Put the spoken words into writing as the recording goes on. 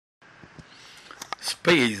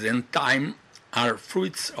Space and time are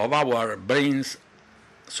fruits of our brain's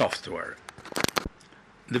software.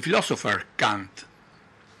 The philosopher Kant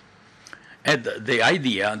had the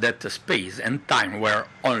idea that space and time were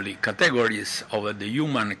only categories of the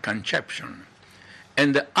human conception,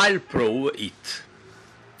 and I'll prove it.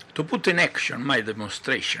 To put in action my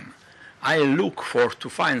demonstration, I'll look to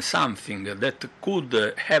find something that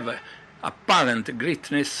could have apparent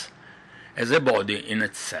greatness as a body in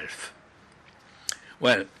itself.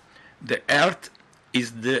 Well, the Earth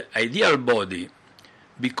is the ideal body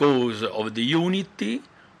because of the unity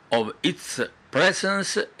of its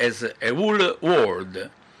presence as a whole world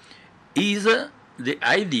is the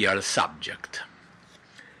ideal subject.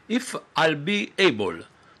 If I'll be able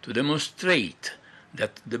to demonstrate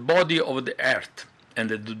that the body of the Earth and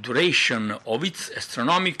the duration of its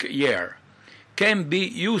astronomic year can be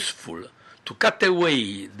useful to cut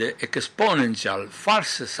away the exponential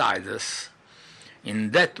false sizes,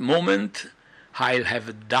 in that moment I'll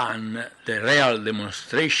have done the real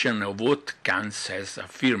demonstration of what Kant has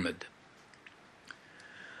affirmed.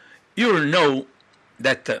 You'll know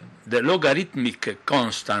that the logarithmic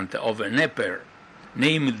constant of Neper,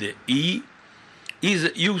 named E,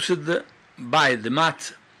 is used by the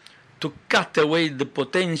math to cut away the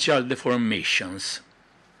potential deformations.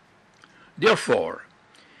 Therefore,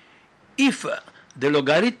 if the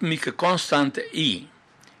logarithmic constant E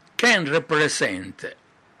can represent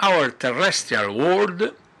our terrestrial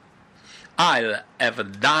world, I'll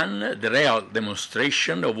have done the real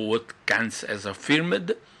demonstration of what Kant has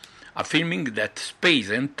affirmed, affirming that space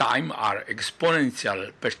and time are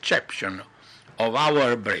exponential perception of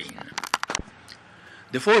our brain.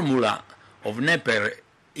 The formula of Neper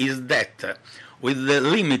is that with the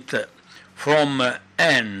limit from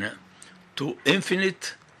n to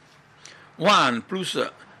infinite, 1 plus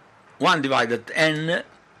 1 divided n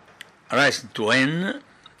raised to n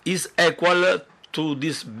is equal to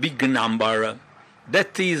this big number,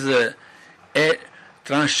 that is a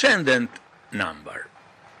transcendent number.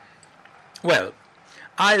 Well,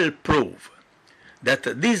 I'll prove that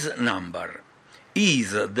this number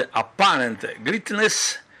is the apparent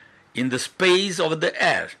greatness in the space of the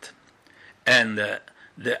Earth and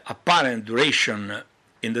the apparent duration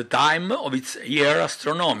in the time of its year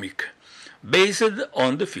astronomic, based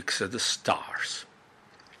on the fixed stars.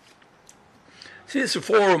 Since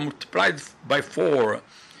 4 multiplied by 4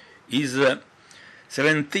 is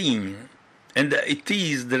 17, and it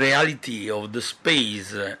is the reality of the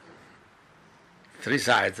space, 3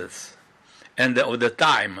 sides, and of the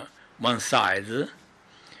time, 1 side,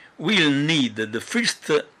 we'll need the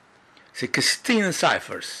first 16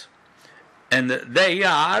 ciphers, and they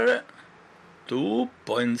are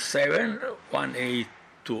 2.7,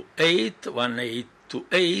 1828,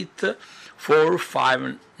 1828,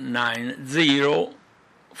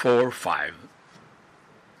 459045.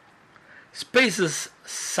 Space's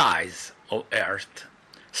size of Earth,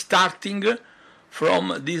 starting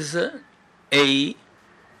from this A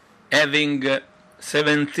having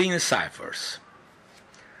 17 ciphers.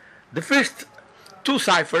 The first 2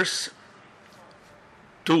 ciphers,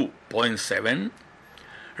 2.7,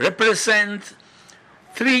 represent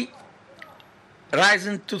 3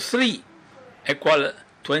 rising to 3 equal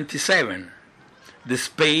 27, the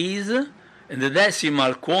space and the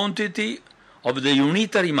decimal quantity of the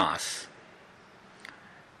unitary mass,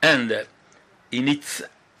 and in its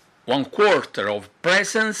 1/4 of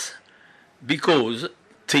presence, because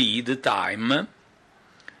t, the time,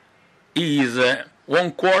 is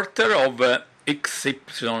 1/4 of x, y,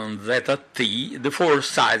 zeta, t, the 4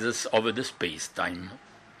 sizes of the space-time.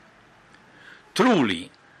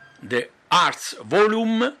 Truly, the Earth's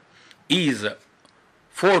volume is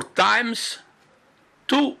 4 times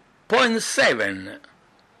 2.7,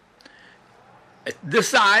 the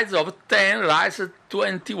size of 10 raised to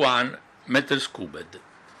 21 meters cubed.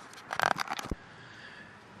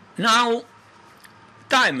 Now,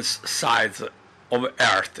 times size of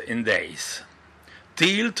Earth in days,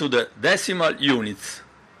 till to the decimal units,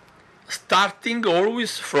 starting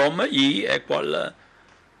always from E equal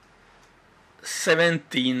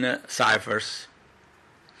 17 ciphers.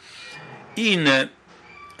 In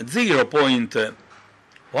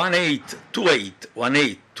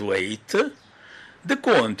 0.18281828, the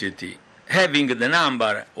quantity having the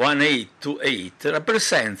number 1828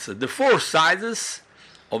 represents the 4 sizes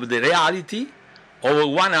of the reality of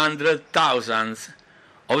 100,000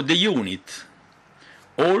 of the unit,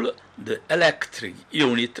 all the electric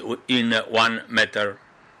unit in 1 meter.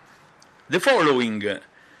 The following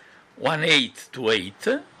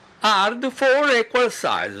 1828 are the 4 equal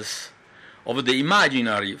sizes of the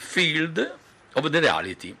imaginary field of the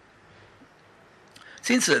reality.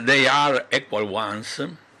 Since they are equal ones,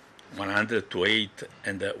 100 to 8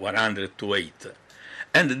 and 100 to 8,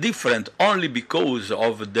 and different only because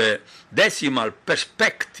of the decimal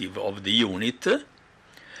perspective of the unit,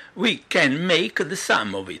 we can make the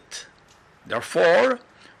sum of it. Therefore,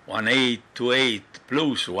 1828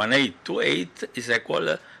 plus 1828 is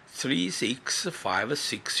equal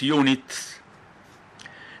 3656 units.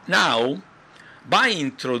 Now, by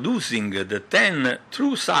introducing the 10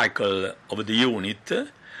 true cycle of the unit,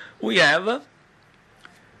 we have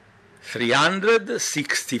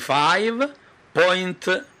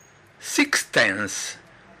 365.6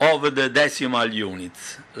 of the decimal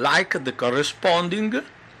units, like the corresponding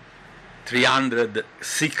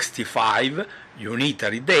 365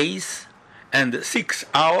 unitary days and 6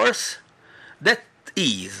 hours, that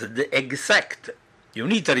is the exact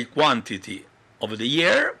unitary quantity of the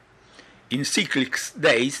year in cyclic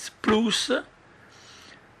days plus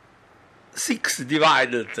 6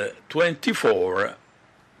 divided 24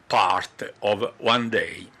 part of 1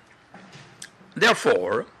 day.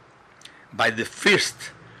 Therefore, by the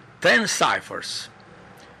first 10 ciphers,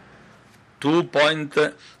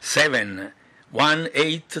 2.7,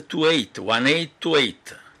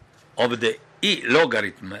 1828 of the E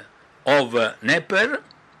logarithm of Neper,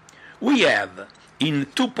 we have in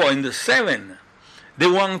 2.7 the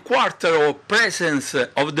 1/4 of presence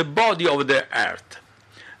of the body of the Earth,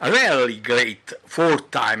 rarely great 4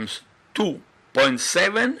 times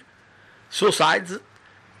 2.7, so size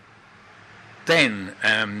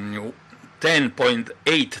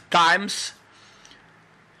 10.8 times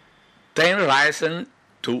 10 risen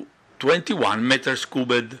to 21 meters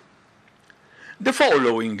cubed. The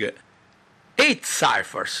following 8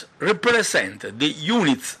 ciphers represent the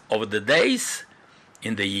units of the days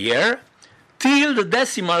in the year till the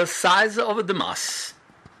decimal size of the mass.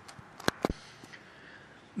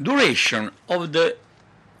 Duration of the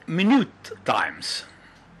minute times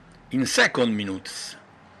in second minutes,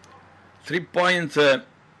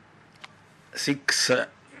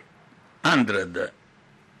 3.600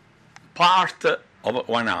 part of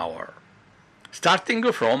 1 hour,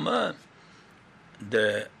 starting from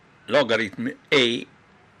the logarithm A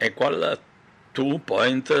equal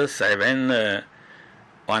 2.7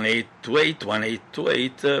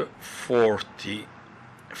 1828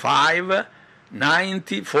 45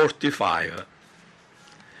 90 45.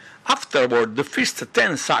 Afterward, the first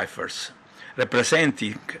 10 ciphers,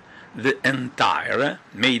 representing the entire,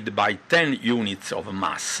 made by 10 units of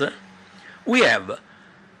mass, we have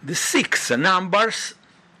the 6 numbers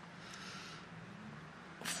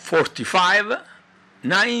 45,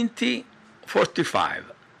 90,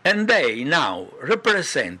 45, and they now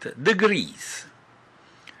represent degrees.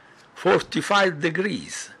 45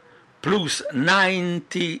 degrees plus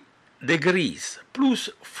 90 degrees plus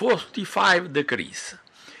 45 degrees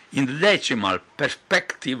in the decimal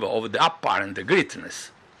perspective of the apparent greatness,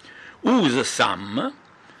 whose sum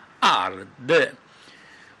are the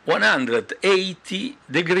 180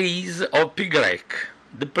 degrees of pi Greek,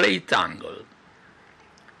 the plate angle.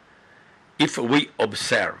 If we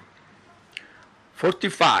observe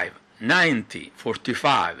 45, 90,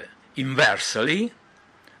 45 inversely,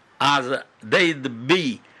 as they'd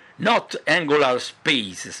be not angular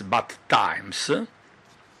spaces but times,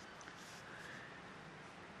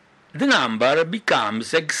 the number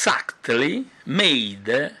becomes exactly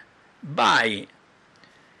made by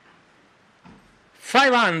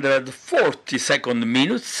 540 second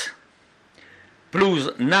minutes plus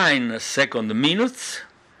 9 second minutes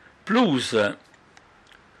plus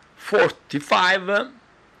 45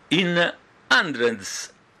 in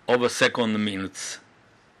hundreds of second minutes.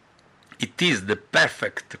 It is the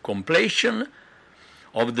perfect completion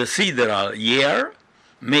of the sidereal year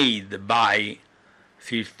made by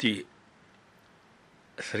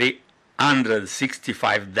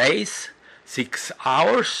 365 days, 6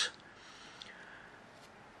 hours,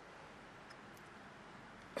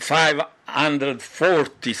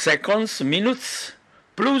 540 seconds, minutes,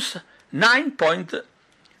 plus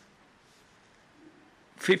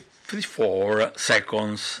 9.54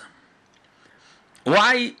 seconds.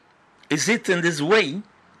 Why is it in this way?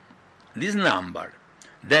 This number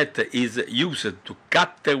that is used to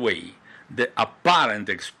cut away the apparent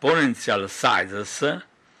exponential sizes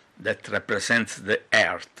that represents the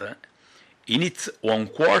Earth in its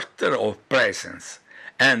 1/4 of presence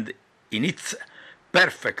and in its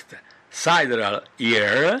perfect sidereal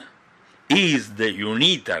year is the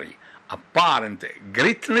unitary apparent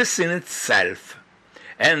greatness in itself,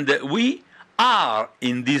 and we are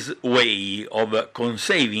in this way of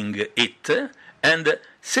conceiving it and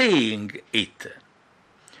saying it.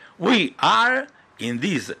 We are in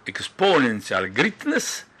this exponential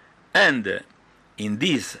greatness, and in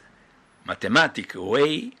this mathematical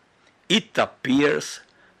way it appears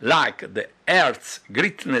like the Earth's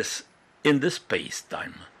greatness in the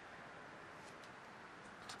space-time.